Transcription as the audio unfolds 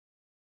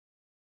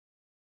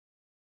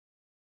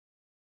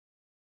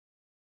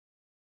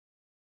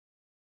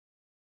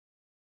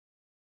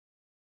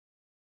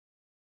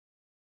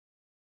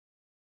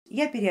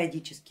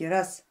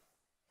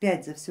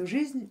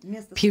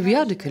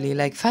Periodically,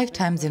 like 5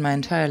 times in my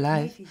entire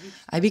life,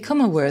 I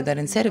become aware that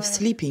instead of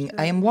sleeping,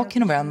 I am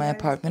walking around my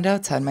apartment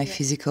outside my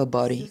physical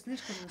body.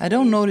 I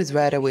don't notice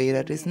right away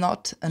that it's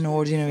not an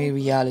ordinary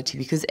reality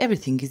because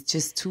everything is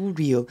just too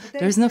real.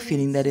 There is no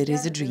feeling that it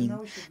is a dream.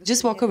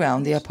 Just walk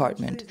around the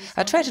apartment.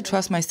 I try to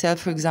trust myself,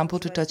 for example,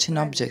 to touch an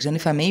object, and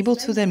if I'm able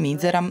to, that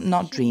means that I'm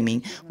not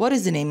dreaming. What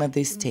is the name of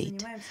this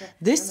state?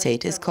 This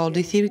state is called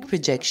Etheric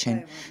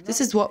Projection.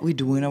 This is what we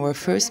do in our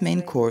First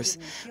Main course.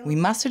 We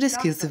master the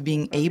skills of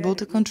being able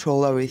to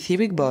control our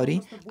etheric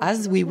body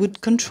as we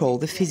would control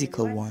the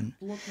physical one.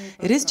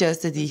 It is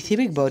just that the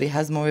etheric body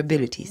has more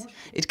abilities.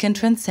 It can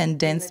transcend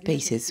dense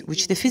spaces,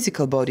 which the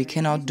physical body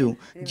cannot do,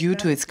 due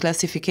to its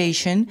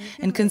classification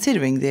and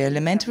considering the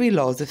elementary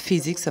laws of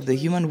physics of the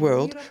human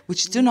world,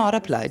 which do not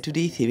apply to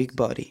the etheric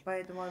body.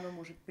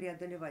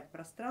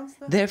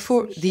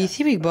 Therefore, the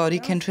etheric body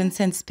can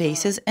transcend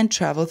spaces and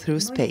travel through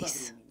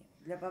space,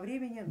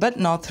 but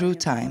not through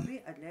time.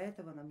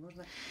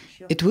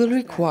 It will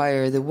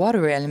require the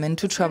water element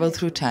to travel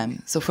through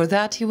time, so for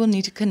that you will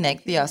need to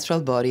connect the astral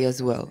body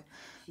as well.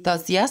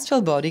 Thus, the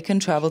astral body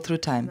can travel through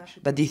time,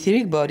 but the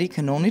etheric body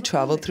can only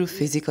travel through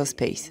physical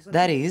space,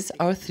 that is,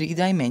 our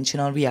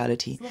three-dimensional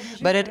reality,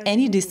 but at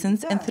any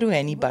distance and through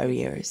any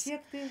barriers.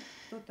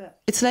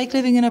 It's like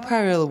living in a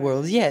parallel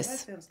world,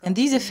 yes. And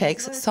these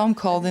effects, some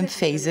call them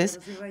phases.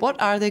 What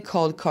are they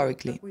called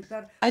correctly?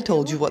 I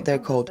told you what they're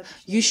called.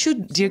 You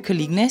should, dear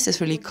colleague,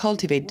 necessarily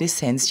cultivate this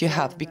sense you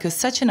have, because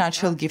such a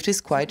natural gift is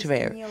quite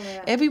rare.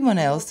 Everyone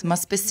else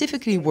must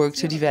specifically work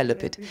to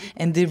develop it.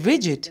 And the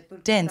rigid,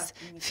 dense,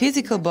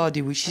 physical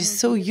body, which is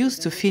so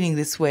used to feeling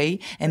this way,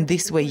 and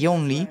this way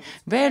only,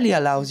 rarely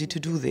allows you to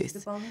do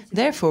this.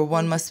 Therefore,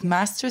 one must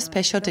master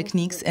special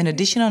techniques and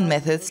additional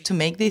methods to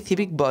make the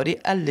etheric body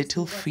a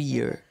little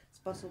freer.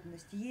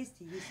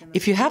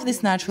 If you have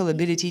this natural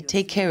ability,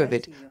 take care of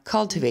it,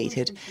 cultivate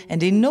it,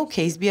 and in no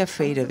case be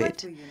afraid of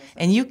it.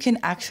 And you can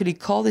actually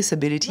call this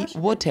ability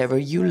whatever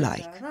you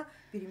like.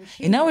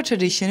 In our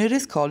tradition, it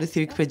is called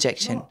etheric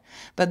projection,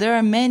 but there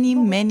are many,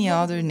 many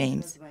other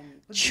names.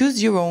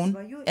 Choose your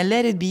own and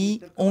let it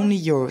be only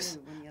yours.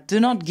 Do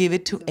not give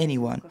it to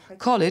anyone.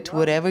 Call it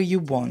whatever you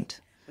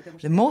want.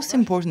 The most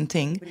important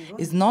thing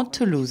is not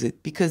to lose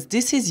it, because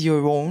this is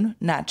your own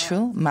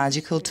natural,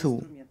 magical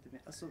tool.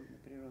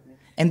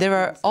 And there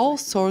are all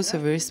sorts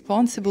of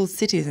irresponsible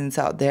citizens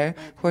out there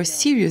who are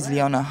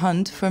seriously on a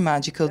hunt for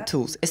magical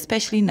tools,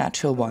 especially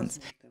natural ones.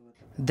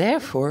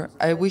 Therefore,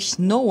 I wish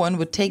no one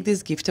would take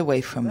this gift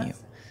away from you.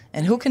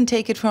 And who can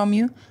take it from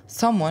you?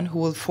 Someone who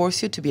will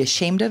force you to be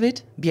ashamed of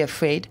it, be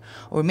afraid,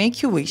 or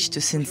make you wish to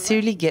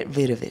sincerely get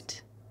rid of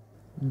it.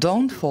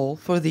 Don't fall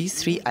for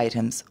these 3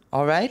 items,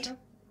 all right?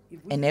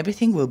 And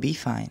everything will be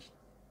fine.